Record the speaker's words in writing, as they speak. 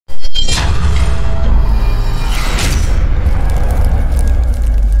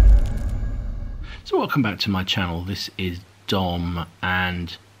Welcome back to my channel. This is Dom,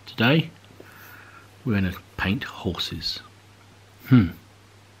 and today we're going to paint horses.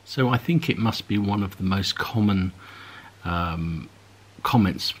 So I think it must be one of the most common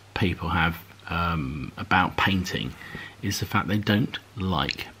comments people have about painting is the fact they don't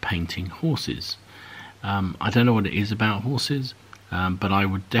like painting horses. I don't know what it is about horses, but I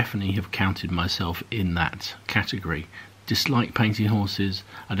would definitely have counted myself in that category. Dislike painting horses.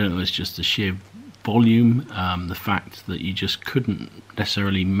 I don't know, it's just the sheer volume, the fact that you just couldn't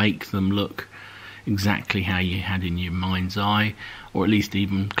necessarily make them look exactly how you had in your mind's eye, or at least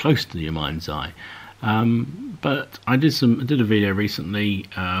even close to your mind's eye. But I did a video recently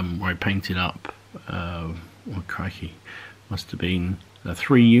where I painted up oh crikey, must have been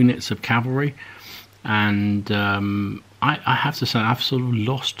 3 units of cavalry, and I have to say I've sort of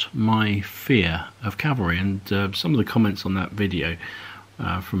lost my fear of cavalry, and some of the comments on that video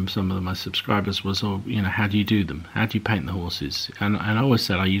from some of my subscribers was, oh, you know, how do you do them? How do you paint the horses? And I always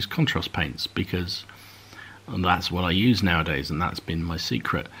said I use contrast paints because that's what I use nowadays, and that's been my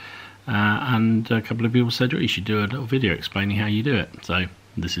secret. And a couple of people said, oh, you should do a little video explaining how you do it. So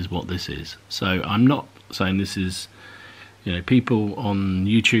this is what this is. So I'm not saying this is, you know, people on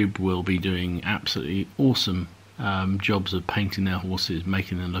YouTube will be doing absolutely awesome jobs of painting their horses,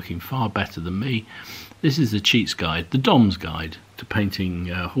 making them looking far better than me. This is the cheat's guide, the Dom's guide to painting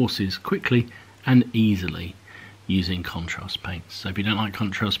horses quickly and easily using contrast paints. So if you don't like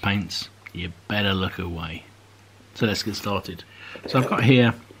contrast paints, you better look away. So let's get started. So I've got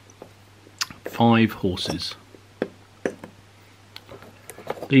here 5 horses.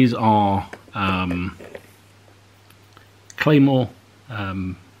 These are Claymore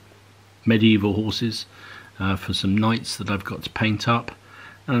medieval horses for some knights that I've got to paint up.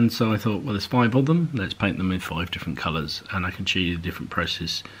 And so I thought, well, there's 5 of them, let's paint them in 5 different colours, and I can show you the different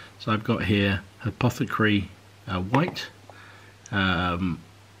process. So I've got here apothecary white,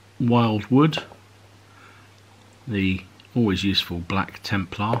 wild wood, the always useful black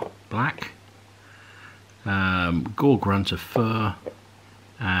Templar black, Gore-Grunter fur,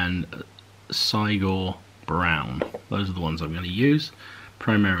 and Cygor brown. Those are the ones I'm going to use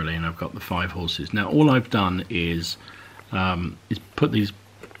primarily, and I've got the 5 horses. Now all I've done is put these.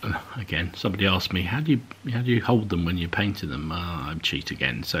 Again, somebody asked me, how do you hold them when you're painting them? I'm cheat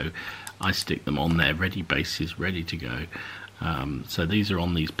again, so I stick them on their ready bases, ready to go. So these are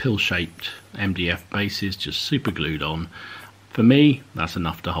on these pill-shaped MDF bases, just super glued on. For me, that's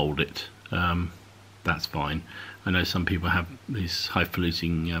enough to hold it. That's fine. I know some people have these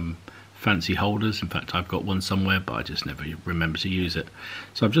highfalutin fancy holders. In fact, I've got one somewhere, but I just never remember to use it.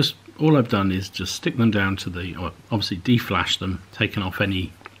 So all I've done is just stick them down to the, obviously deflash them, taken off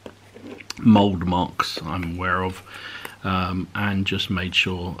any mold marks I'm aware of, and just made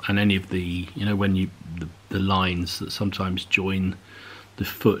sure, and any of the, you know, when the lines that sometimes join the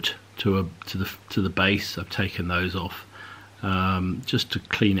foot to the base, I've taken those off, just to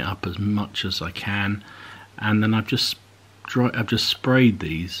clean it up as much as I can. And then I've just sprayed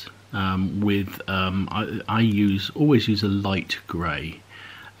these with I always use a light grey.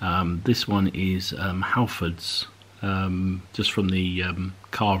 This one is Halford's, just from the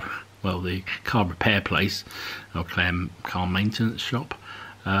the car repair place or car maintenance shop.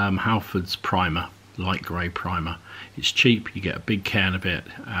 Halford's primer, light grey primer. It's cheap, you get a big can of it,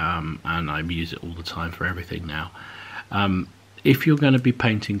 and I use it all the time for everything now. If you're going to be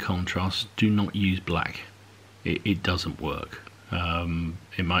painting contrast, do not use black. It doesn't work. In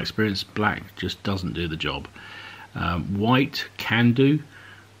my experience, black just doesn't do the job. White can do,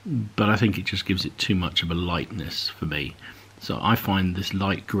 but I think it just gives it too much of a lightness for me. So I find this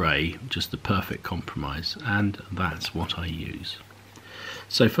light grey just the perfect compromise, and that's what I use.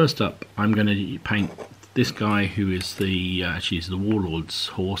 So first up, I'm going to paint this guy, who is the actually is the warlord's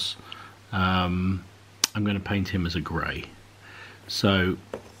horse. I'm going to paint him as a grey. So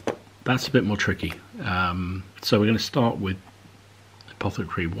that's a bit more tricky. So we're going to start with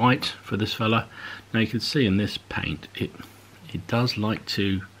apothecary white for this fella. Now you can see in this paint it does like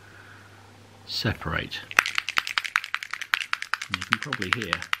to separate. And you can probably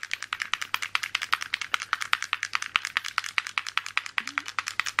hear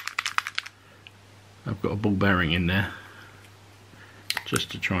I've got a ball bearing in there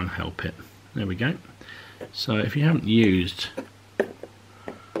just to try and help it. There we go. So if you haven't used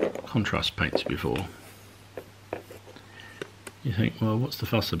contrast paints before, you think, well, what's the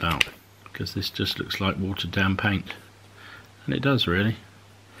fuss about? Because this just looks like watered down paint, and it does really.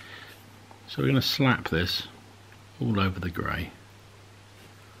 So we're going to slap this all over the grey,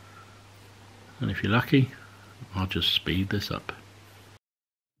 and if you're lucky, I'll just speed this up.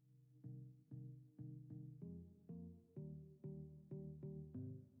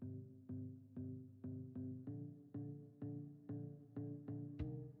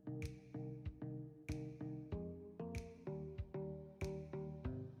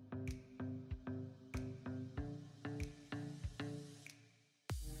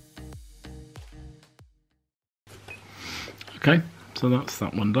 Okay, so that's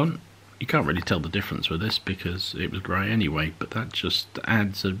that one done. You can't really tell the difference with this because it was grey anyway, but that just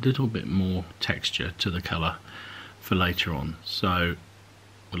adds a little bit more texture to the colour for later on. So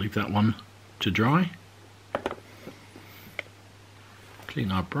we'll leave that one to dry.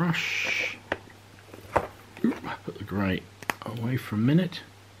 Clean our brush. Put the grey away for a minute.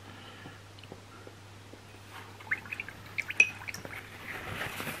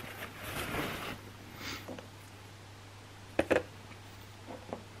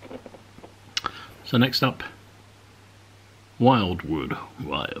 So next up, wildwood.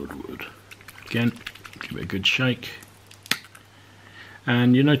 Again, give it a good shake.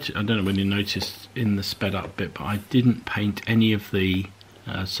 And you notice, I don't know whether you noticed in the sped up bit, but I didn't paint any of the,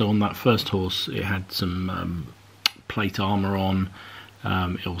 so on that first horse it had some plate armour on.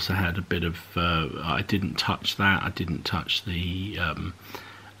 It also had a bit of, I didn't touch that, I didn't touch the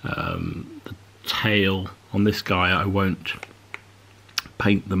tail. On this guy I won't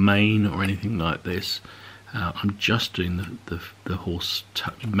paint the mane or anything like this. I'm just doing the horse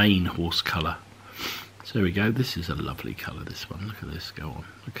mane horse colour. So there we go. This is a lovely colour, this one. Look at this go on.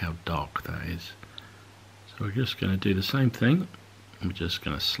 Look how dark that is. So we're just going to do the same thing. We're just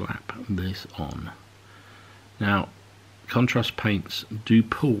going to slap this on. Now, contrast paints do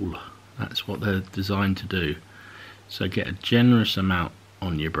pool. That's what they're designed to do. So get a generous amount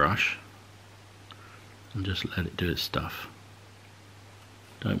on your brush and just let it do its stuff.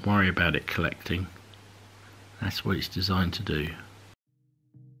 Don't worry about it collecting. That's what it's designed to do.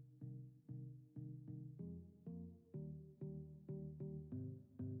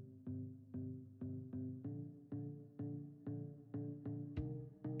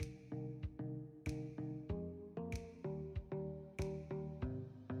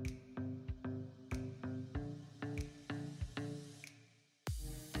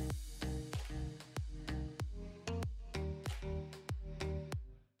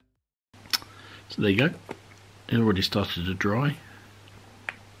 So there you go, it already started to dry.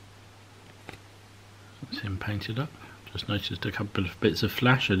 That's him painted up. Just noticed a couple of bits of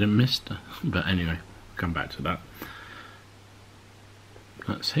flash I didn't miss, but anyway, we'll come back to that.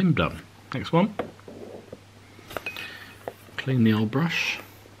 That's him done. Next one. Clean the old brush.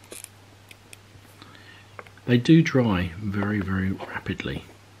 They do dry very, very rapidly,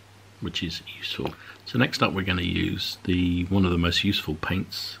 which is useful. So next up we're going to use one of the most useful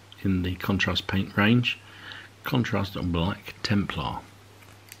paints in the contrast paint range, Contrast Black Templar,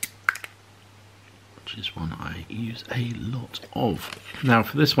 which is one I use a lot of. Now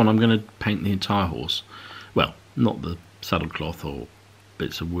for this one I'm going to paint the entire horse. Well, not the saddle cloth or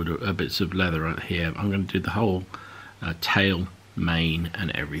bits of wood or bits of leather out here. I'm going to do the whole tail, mane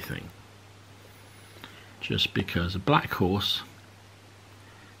and everything. Just because a black horse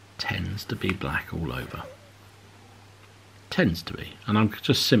tends to be black all over. Tends to be, and I'm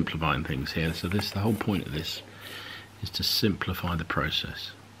just simplifying things here. So the whole point of this is to simplify the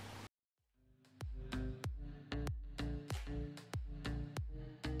process.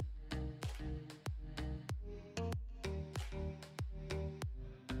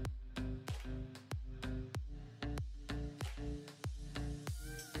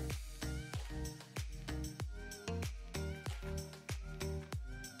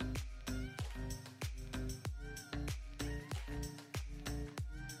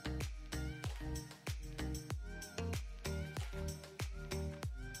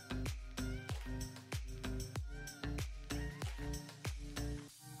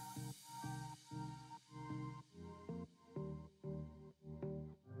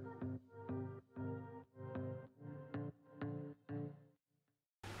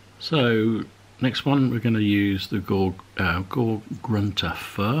 So next one we're going to use the Gore Grunter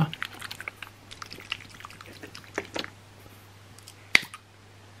fur.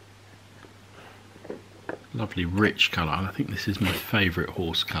 Lovely rich colour. I think this is my favourite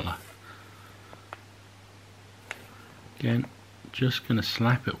horse colour. Again, just going to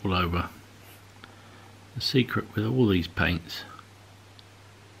slap it all over. The secret with all these paints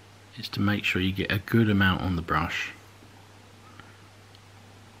is to make sure you get a good amount on the brush.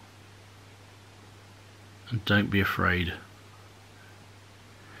 And don't be afraid.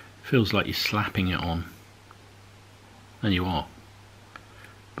 Feels like you're slapping it on, and you are,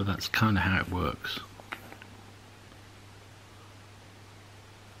 but that's kind of how it works.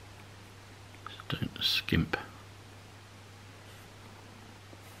 So don't skimp.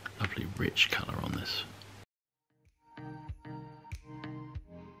 Lovely rich colour on this.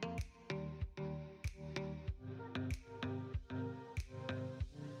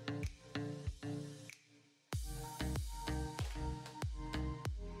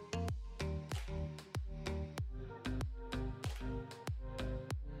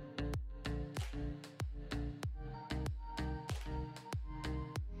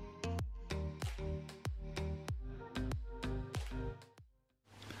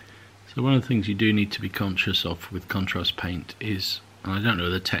 So one of the things you do need to be conscious of with contrast paint is, and I don't know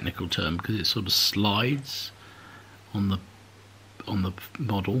the technical term because it sort of slides on the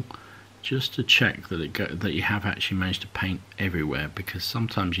model, just to check that that you have actually managed to paint everywhere, because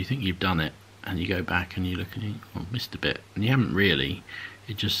sometimes you think you've done it and you go back and you look and you missed a bit, and you haven't really.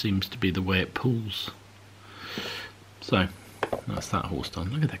 It just seems to be the way it pulls. So that's that horse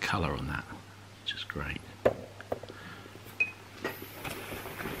done. Look at the colour on that, it's just great.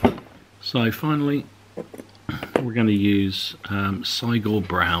 So finally we're going to use Cygor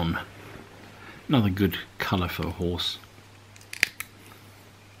Brown, another good colour for a horse.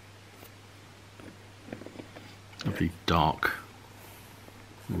 Lovely dark,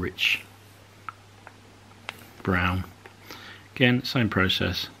 rich brown. Again, same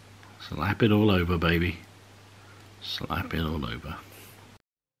process. Slap it all over, baby. Slap it all over.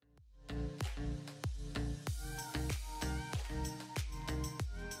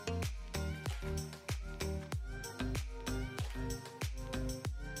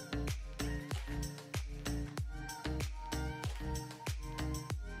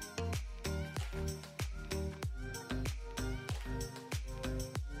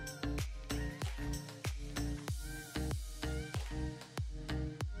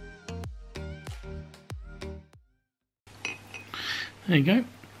 There you go,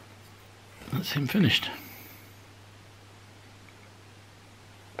 that's him finished.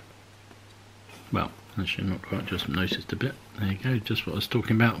 Well, actually not quite, just noticed a bit. There you go, just what I was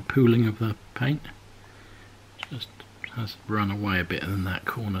talking about, pooling of the paint. Just has run away a bit in that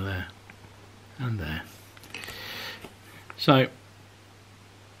corner there, and there. So,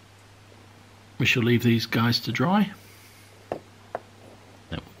 we shall leave these guys to dry. Then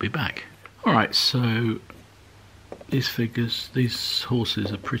we'll be back. Alright, so these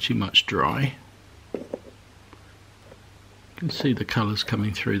horses are pretty much dry. You can see the colours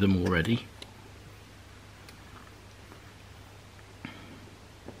coming through them already.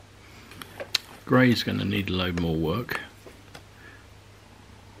 Grey is going to need a load more work.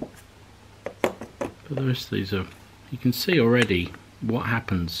 But the rest of these are, you can see already what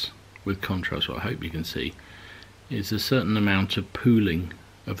happens with contrast. What I hope you can see is a certain amount of pooling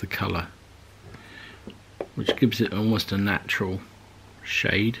of the colour, which gives it almost a natural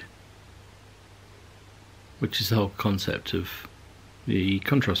shade, which is the whole concept of the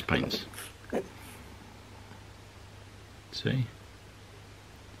contrast paints. See?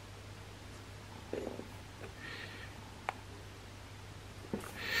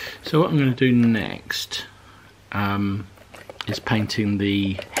 So what I'm going to do next is painting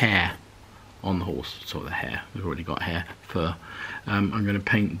the hair on the horse. So the hair, we've already got hair, fur. I'm going to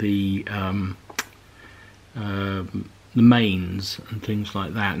paint the manes and things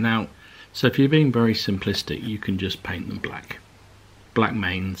like that. Now, so if you're being very simplistic, you can just paint them black. Black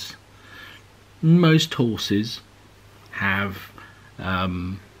manes. Most horses have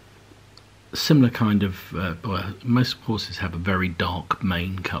similar kind of, well, most horses have a very dark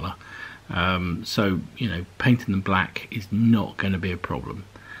mane colour. So, you know, painting them black is not going to be a problem.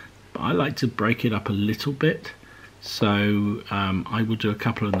 But I like to break it up a little bit. So I will do a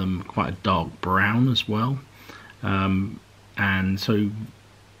couple of them quite a dark brown as well. And so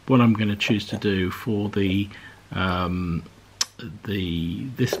what I'm going to choose to do for this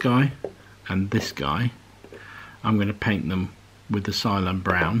guy and this guy, I'm going to paint them with the Cyan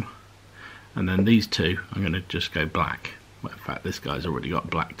brown, and then these two I'm going to just go black. Well, in fact, this guy's already got a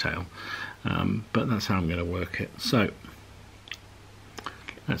black tail, but that's how I'm going to work it. So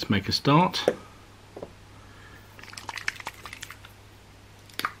let's make a start.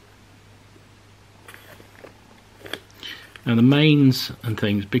 Now the manes and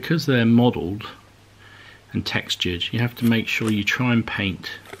things, because they're modelled and textured, you have to make sure you try and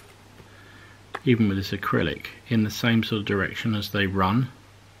paint, even with this acrylic, in the same sort of direction as they run.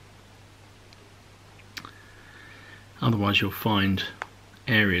 Otherwise you'll find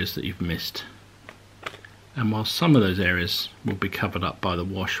areas that you've missed. And while some of those areas will be covered up by the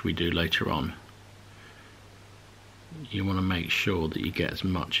wash we do later on, you want to make sure that you get as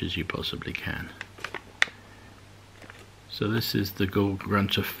much as you possibly can. So this is the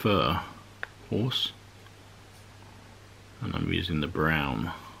Grunter Fur horse, and I'm using the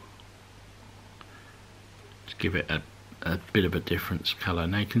brown to give it a bit of a different colour.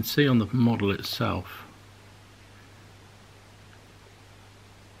 Now you can see on the model itself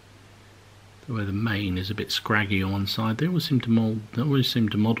the way the mane is a bit scraggy on one side. They always seem to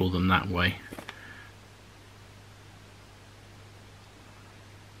model them that way.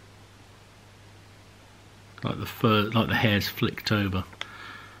 Like the fur, like the hair's flicked over.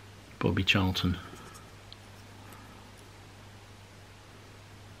 Bobby Charlton.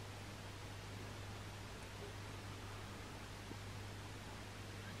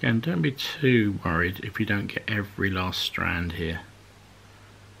 Again, don't be too worried if you don't get every last strand here.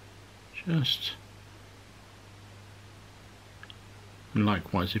 And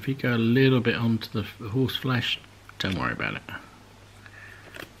likewise, if you go a little bit onto the horse flesh, don't worry about it.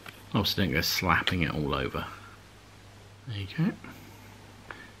 Obviously don't go slapping it all over. There you go.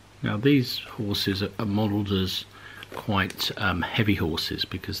 Now these horses are modelled as quite heavy horses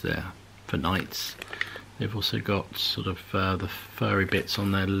because they're for knights. They've also got sort of the furry bits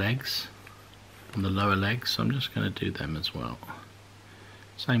on their legs, on the lower legs, so I'm just going to do them as well.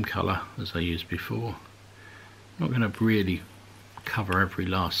 Same colour as I used before. I'm not going to really cover every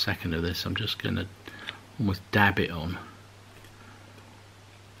last second of this, I'm just going to almost dab it on.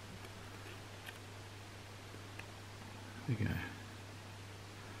 There we go.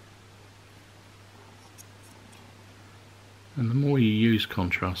 And the more you use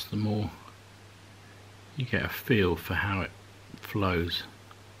contrast, the more you get a feel for how it flows.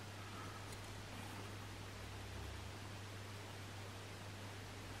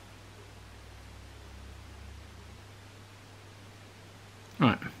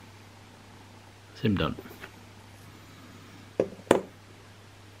 Right, that's him done.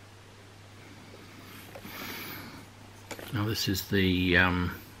 Now this is the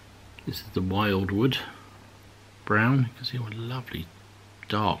wildwood brown. You can see what a lovely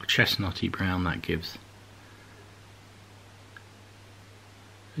dark chestnutty brown that gives.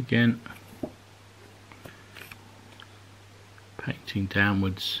 Again, painting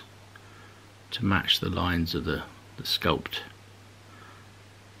downwards to match the lines of the sculpt.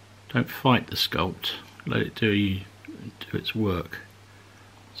 Don't fight the sculpt, let it do its work.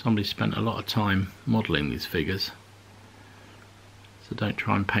 Somebody spent a lot of time modelling these figures, so don't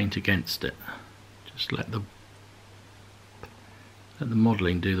try and paint against it. Just let the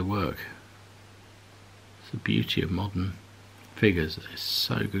modelling do the work. It's the beauty of modern figures, they're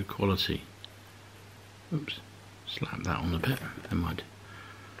so good quality. Oops, slap that on a bit, never mind.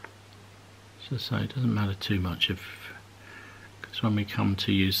 So it doesn't matter too much because when we come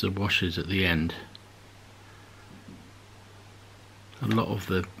to use the washes at the end, a lot of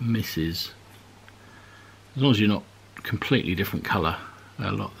the misses, as long as you're not completely different colour,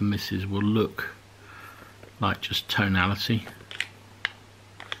 a lot of the misses will look like just tonality.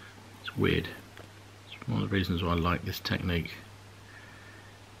 It's weird. It's one of the reasons why I like this technique,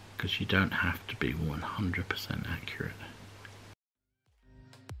 because you don't have to be 100% accurate.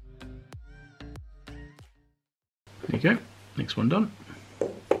 There you go, next one done.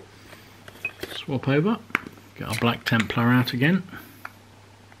 Swap over, get our black Templar out again.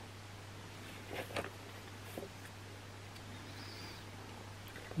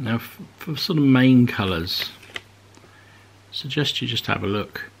 Now for sort of main colours, I suggest you just have a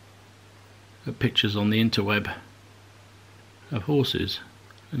look at pictures on the interweb of horses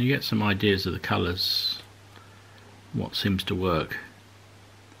and you get some ideas of the colours, what seems to work,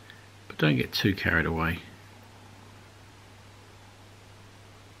 but don't get too carried away.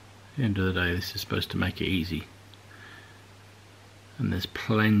 At the end of the day, this is supposed to make it easy, and there's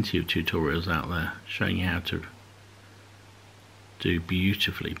plenty of tutorials out there showing you how to do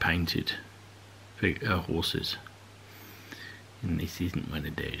beautifully painted horses, and this isn't one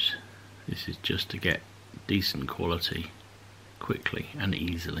of those. This is just to get decent quality quickly and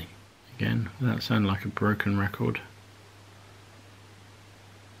easily. Again, without sounding like a broken record,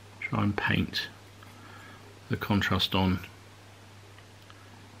 try and paint the contrast on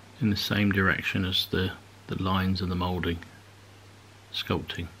in the same direction as the lines of the moulding,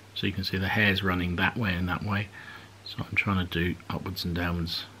 sculpting. So you can see the hair's running that way and that way, so I'm trying to do upwards and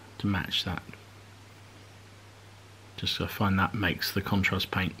downwards to match that. Just so I find that makes the contrast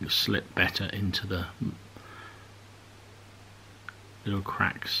paint slip better into the little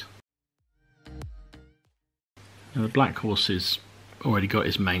cracks. Now the black horse has already got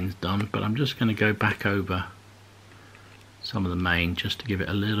his manes done, but I'm just going to go back over some of the mane just to give it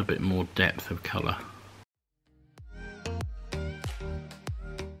a little bit more depth of colour.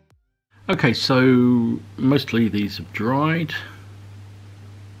 Okay, so mostly these have dried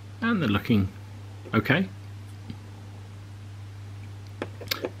and they're looking okay.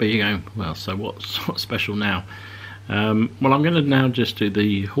 But you go, well, so what's special now? Well, I'm going to now just do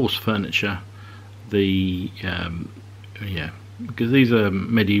the horse furniture, yeah, because these are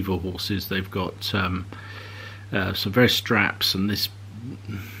medieval horses. They've got some various straps, and this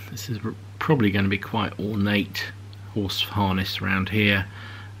is probably going to be quite ornate horse harness around here.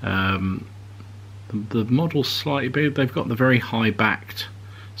 The model's slightly big. They've got the very high-backed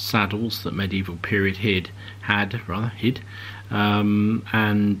saddles that medieval period hid,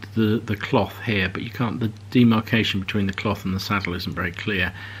 and the cloth here, but you can't. The demarcation between the cloth and the saddle isn't very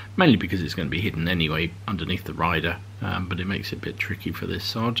clear, mainly because it's going to be hidden anyway underneath the rider, but it makes it a bit tricky for this.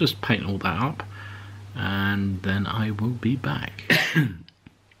 So I'll just paint all that up, and then I will be back.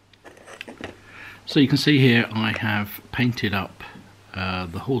 So you can see here I have painted up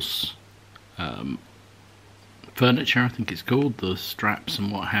the horse furniture, I think it's called, the straps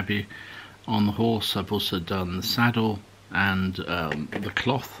and what have you on the horse. I've also done the saddle and the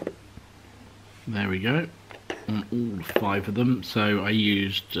cloth. There we go, on all 5 of them. So I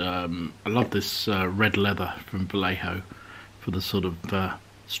used, I love this red leather from Vallejo for the sort of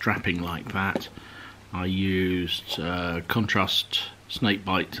strapping like that. I used contrast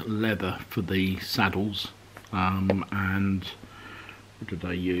snakebite leather for the saddles, and what did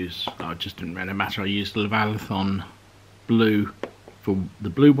I use? Oh, it just didn't really matter. I used Leviathan blue for the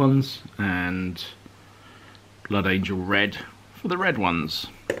blue ones and Blood Angel red for the red ones.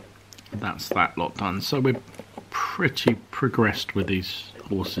 That's that lot done. So we're pretty progressed with these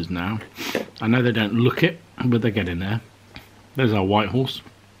horses now. I know they don't look it, but they're getting there. There's our white horse,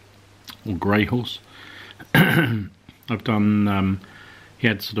 or grey horse. I've done, he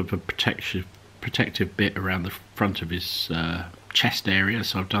had sort of a protective bit around the front of his chest area,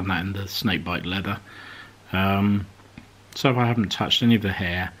 so I've done that in the snakebite leather. So I haven't touched any of the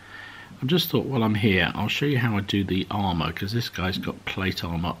hair. I just thought while I'm here I'll show you how I do the armour, because this guy's got plate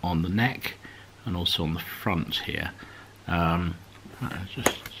armour on the neck and also on the front here. I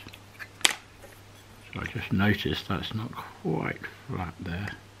just noticed that's not quite flat there.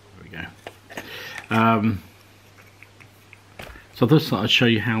 There we go. So I just thought I'd show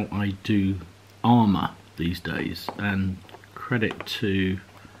you how I do armour these days, and credit to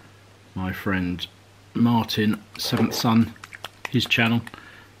my friend Martin, 7th Son, his channel,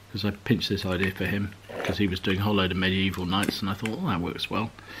 because I pinched this idea for him because he was doing a whole load of medieval knights, and I thought, oh, that works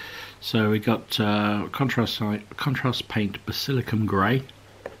well. So we got contrast paint Basilicum Grey.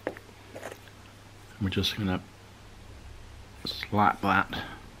 We're just going to slap that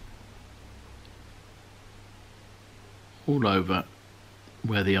all over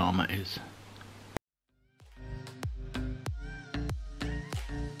where the armour is.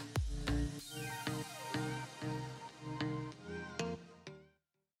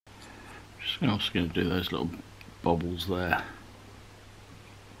 I'm also going to do those little bobbles there.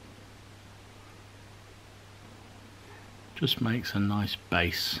 Just makes a nice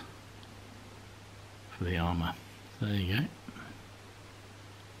base for the armour. There you go.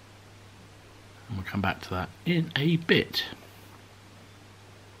 And we'll come back to that in a bit.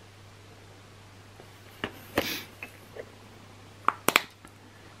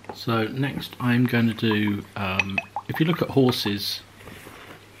 So next I'm going to do, if you look at horses,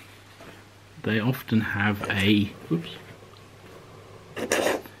 they often have a,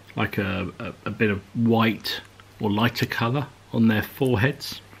 like a bit of white or lighter colour on their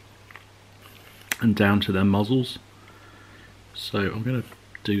foreheads and down to their muzzles. So I'm going to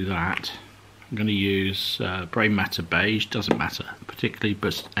do that. I'm going to use Brain Matter Beige, doesn't matter particularly,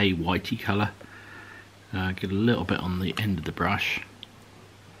 but a whitey colour. Get a little bit on the end of the brush.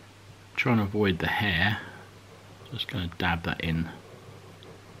 Trying to avoid the hair, just going to dab that in.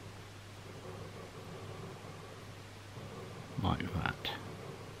 Like that,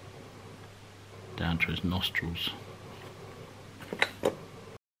 down to his nostrils.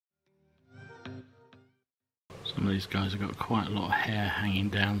 Some of these guys have got quite a lot of hair hanging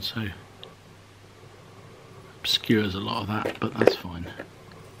down, so obscures a lot of that, but that's fine.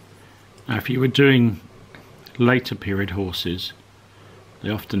 Now if you were doing later period horses,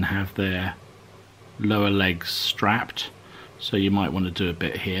 they often have their lower legs strapped, so you might want to do a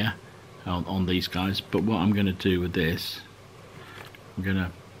bit here on these guys. But what I'm going to do with this, I'm going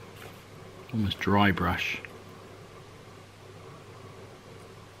to almost dry brush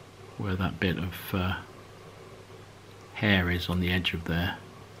where that bit of hair is on the edge of their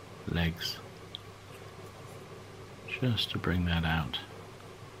legs, just to bring that out.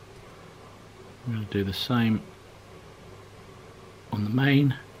 I'm going to do the same on the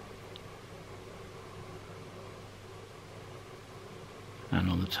mane and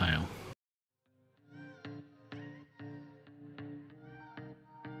on the tail.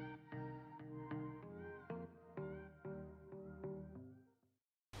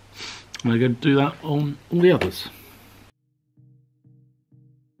 I'm going to do that on all the others.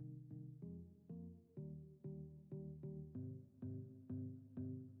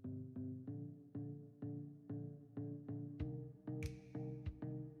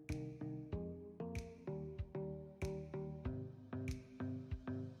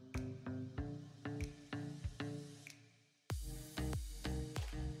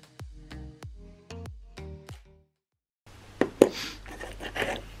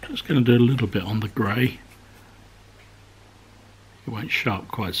 Just going to do a little bit on the grey. It won't show up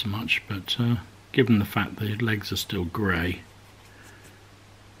quite so much, but given the fact the legs are still grey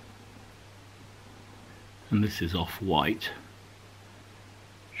and this is off-white,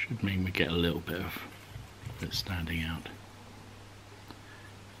 should mean we get a little bit of it standing out.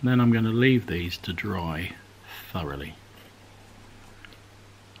 And then I'm going to leave these to dry thoroughly.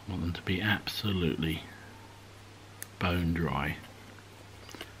 I want them to be absolutely bone dry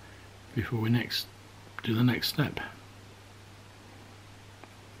before we do the next step.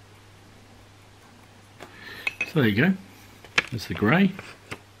 So there you go, there's the grey,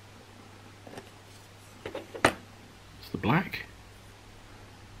 there's the black,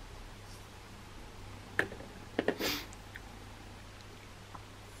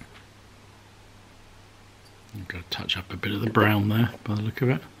 I've got to touch up a bit of the brown there by the look of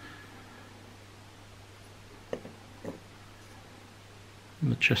it,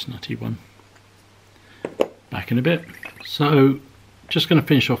 and the chestnutty one. Back in a bit. So just going to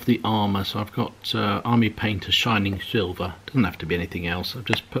finish off the armour. So I've got Army Painter Shining Silver. Doesn't have to be anything else. I've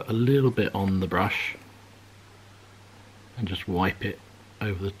just put a little bit on the brush and just wipe it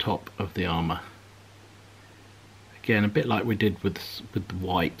over the top of the armour. Again, a bit like we did with the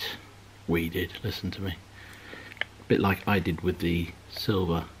white. We did. Listen to me. A bit like I did with the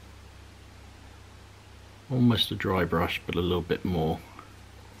silver. Almost a dry brush, but a little bit more.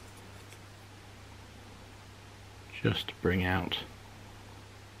 Just to bring out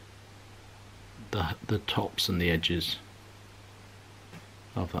the tops and the edges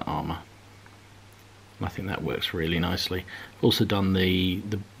of the armour. I think that works really nicely. I've also done the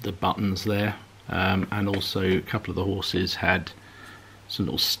buttons there, and also a couple of the horses had some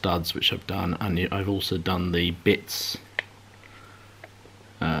little studs which I've done, and I've also done the bits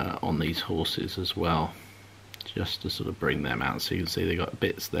on these horses as well, just to sort of bring them out. So you can see they've got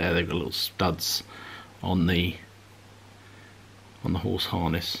bits there, they've got little studs on the horse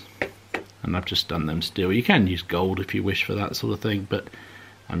harness, and I've just done them steel. You can use gold if you wish for that sort of thing, but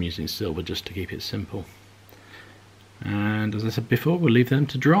I'm using silver just to keep it simple. And as I said before, we'll leave them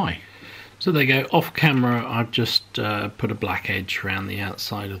to dry. So there you go. Off camera I've just put a black edge around the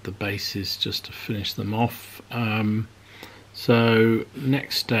outside of the bases just to finish them off. So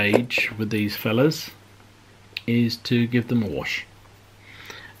next stage with these fellas is to give them a wash.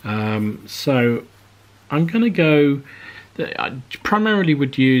 So I'm going to go, I primarily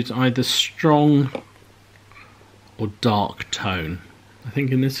would use either strong or dark tone. I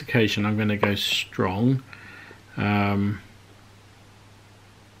think in this occasion I'm going to go strong. I'm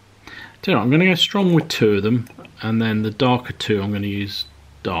going to go strong with two of them, and then the darker two I'm going to use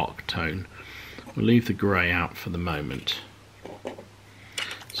dark tone. We'll leave the grey out for the moment.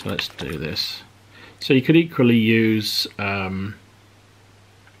 So let's do this. So you could equally use one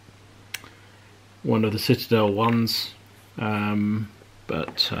of the Citadel ones,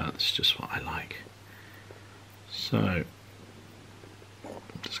 but that's just what I like. So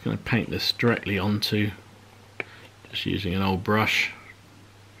I'm just going to paint this directly onto, just using an old brush.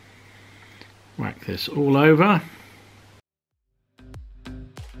 Whack this all over.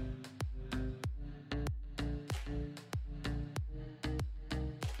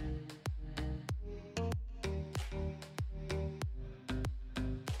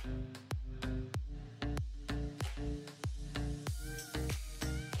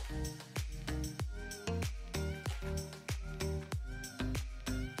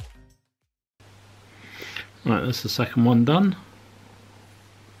 Right, that's the second one done.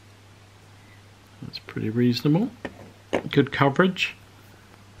 That's pretty reasonable. Good coverage.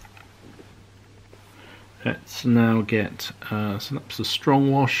 Let's now get so that's a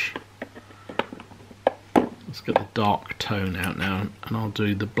strong wash. Let's get the dark tone out now, and I'll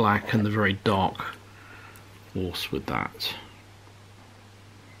do the black and the very dark horse with that.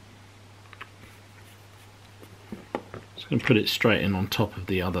 Just going to put it straight in on top of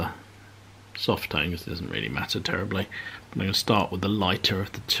the other soft tone because it doesn't really matter terribly. I'm going to start with the lighter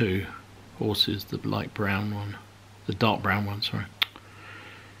of the two horses, the light brown one, the dark brown one, sorry.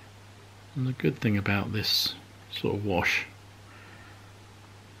 And the good thing about this sort of wash,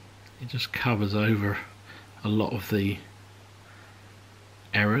 it just covers over a lot of the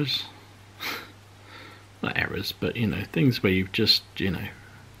errors. Not errors, but you know, things where you've just, you know,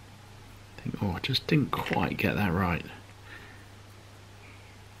 think, oh, I just didn't quite get that right.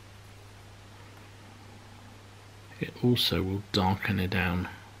 It also will darken down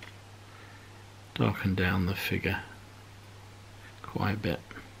the figure quite a bit.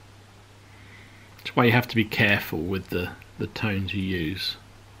 That's why you have to be careful with the tones you use.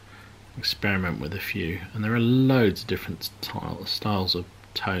 Experiment with a few, and there are loads of different styles of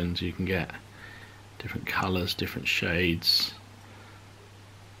tones you can get, different colours, different shades.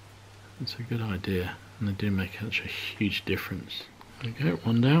 It's a good idea, and they do make such a huge difference. There we go,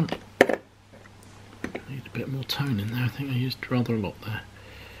 one down. Need a bit more tone in there. I think I used rather a lot there.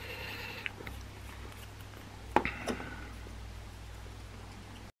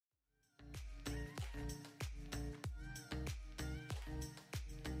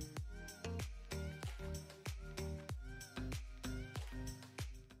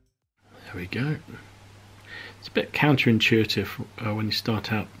 There we go. It's a bit counterintuitive when you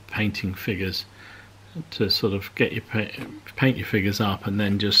start out painting figures to sort of get your paint your figures up and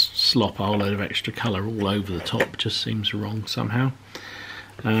then just slop a whole load of extra colour all over the top. Just seems wrong somehow.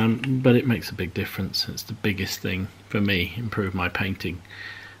 But it makes a big difference. It's the biggest thing for me, improve my painting.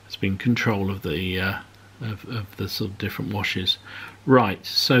 It's been control of the sort of different washes. Right,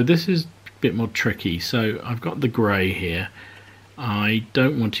 so this is a bit more tricky. So I've got the grey here. I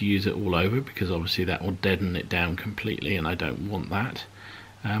don't want to use it all over because obviously that will deaden it down completely, and I don't want that.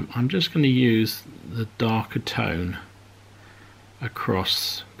 I'm just going to use the darker tone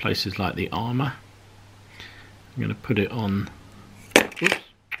across places like the armour. I'm going to put it on. Oops,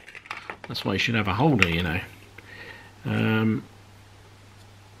 that's why you should have a holder, you know.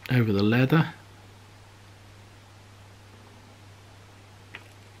 Over the leather.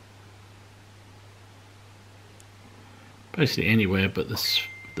 Basically anywhere but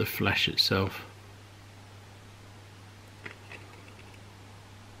the flesh itself.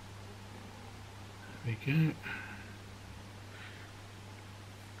 There we go.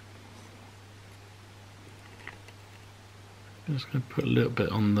 I'm just going to put a little bit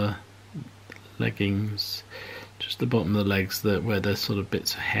on the leggings, just the bottom of the legs, where there's sort of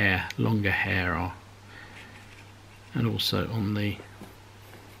bits of hair, longer hair are, and also on the.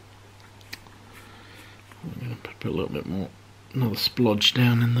 I'm going to put a little bit more, another splodge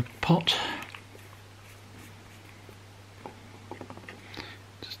down in the pot.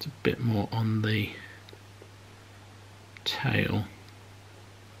 Just a bit more on the tail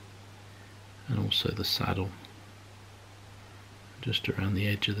and also the saddle, just around the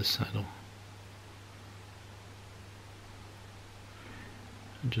edge of the saddle,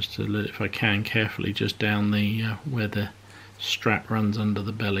 and just a little, if I can, carefully just down the where the strap runs under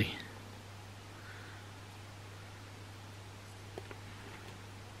the belly.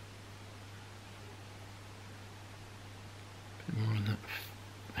 A bit more on that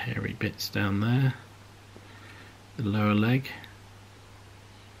hairy bits down there. The lower leg,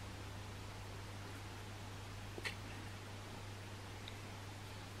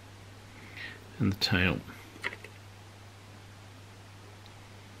 and the tail.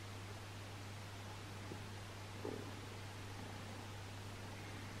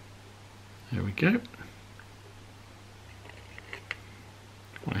 There we go.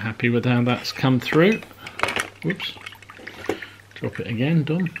 Quite happy with how that's come through. Whoops. Drop it again,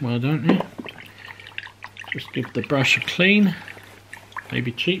 Dom. Well done, you. Just give the brush a clean.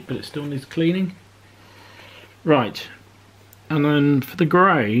 Maybe cheap, but it still needs cleaning. Right, and then for the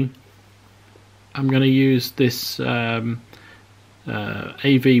grey, I'm going to use this AV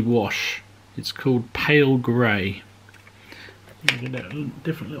wash. It's called Pale Grey. I'm going to get a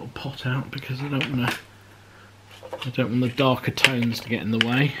different little pot out because I don't want the darker tones to get in the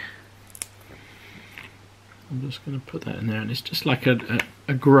way. I'm just going to put that in there, and it's just like a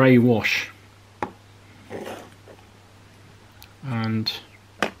grey wash. And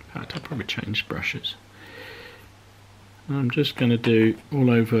in fact, I'll probably change brushes. I'm just going to do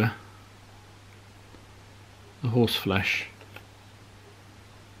all over the horse flesh.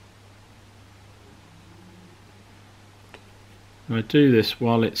 And I do this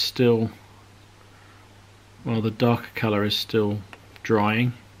while the darker colour is still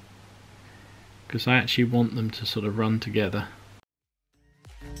drying, because I actually want them to sort of run together.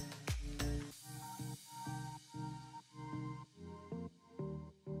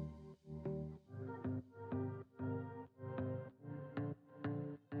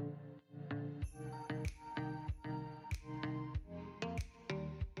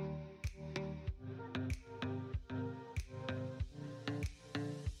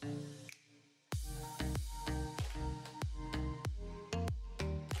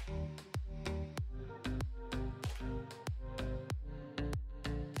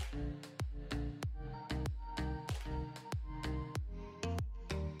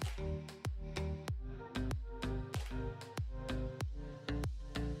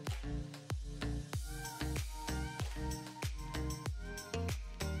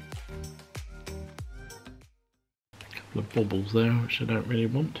 Couple of bubbles there, which I don't really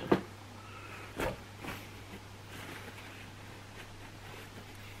want.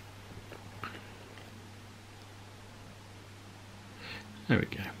 There we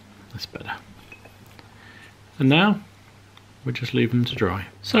go, that's better. And now we'll just leave them to dry.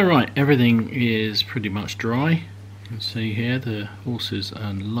 So right, everything is pretty much dry. You can see here the horses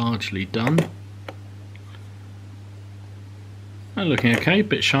are largely done. They're looking okay, a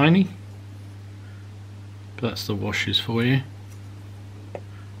bit shiny. But that's the washes for you.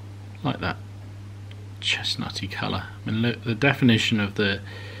 Like that chestnutty colour. I mean, look, the definition of the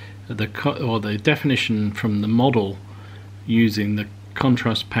definition from the model using the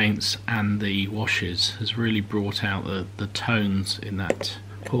contrast paints and the washes has really brought out the tones in that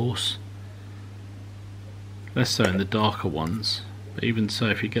horse. Less so in the darker ones, but even so,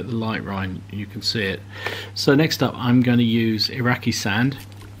 if you get the light right, you can see it. So next up, I'm going to use Iraqi sand.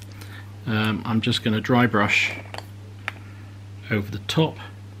 I'm just going to dry brush over the top,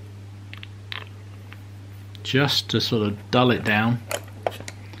 just to sort of dull it down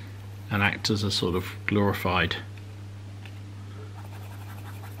and act as a sort of glorified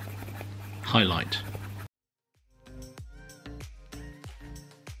highlight.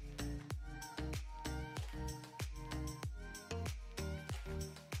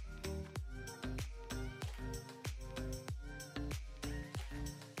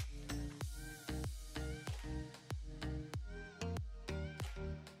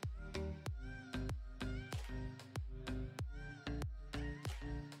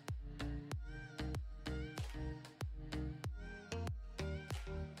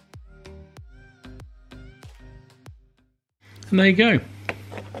 And there you go,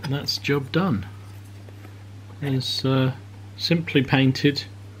 that's job done. There's simply painted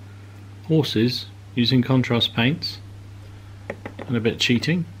horses using contrast paints and a bit of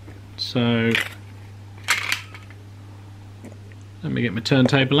cheating. So let me get my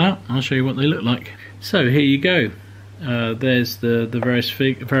turntable out and I'll show you what they look like. So here you go, there's the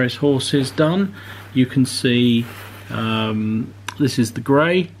various horses done. You can see this is the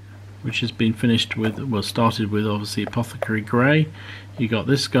grey, which has been finished with, well, started with obviously Apothecary Grey. You got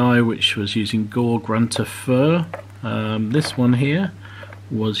this guy which was using Gore Grunter Fur. This one here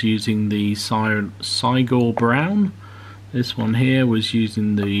was using the Cygor Brown. This one here was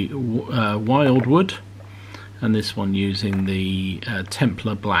using the Wildwood, and this one using the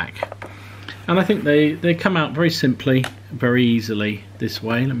Templar Black. And I think they come out very simply, very easily this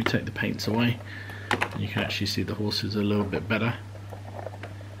way. Let me take the paints away. You can actually see the horses a little bit better.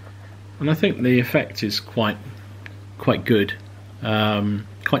 And I think the effect is quite good,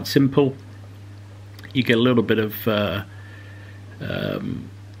 quite simple. You get a little bit of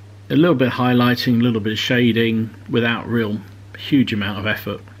highlighting, a little bit of shading without real huge amount of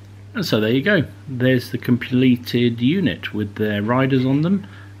effort. And so there you go. There's the completed unit with their riders on them,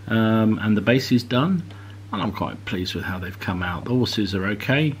 and the base is done. And I'm quite pleased with how they've come out. The horses are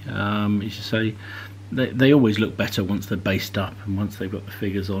okay, as you say. They always look better once they're based up and once they've got the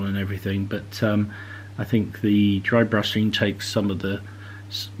figures on and everything, but I think the dry brushing takes some of the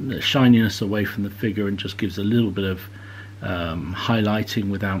shininess away from the figure and just gives a little bit of highlighting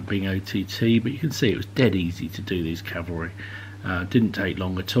without being OTT. But you can see it was dead easy to do these cavalry. Didn't take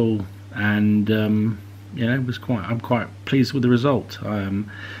long at all, and you know, I'm quite pleased with the result.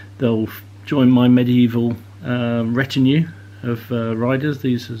 They'll join my medieval retinue of riders.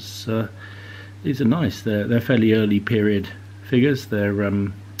 These are nice. They're fairly early period figures. They're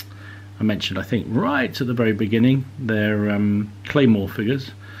I mentioned, I think right at the very beginning, they're Claymore figures.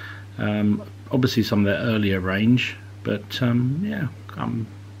 Obviously some of their earlier range, but yeah, I'm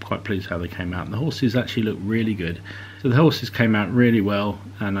quite pleased how they came out. And the horses actually look really good. So the horses came out really well,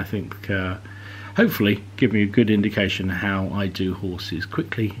 and I think hopefully give me a good indication how I do horses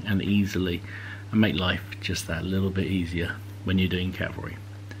quickly and easily and make life just that little bit easier when you're doing cavalry.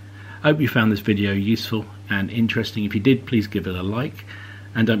 I hope you found this video useful and interesting. If you did, please give it a like,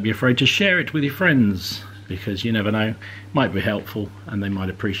 and don't be afraid to share it with your friends, because you never know, it might be helpful and they might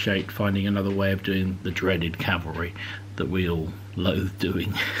appreciate finding another way of doing the dreaded cavalry that we all loathe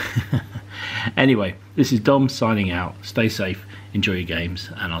doing. Anyway, this is Dom signing out. Stay safe, enjoy your games,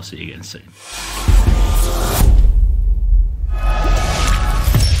 and I'll see you again soon.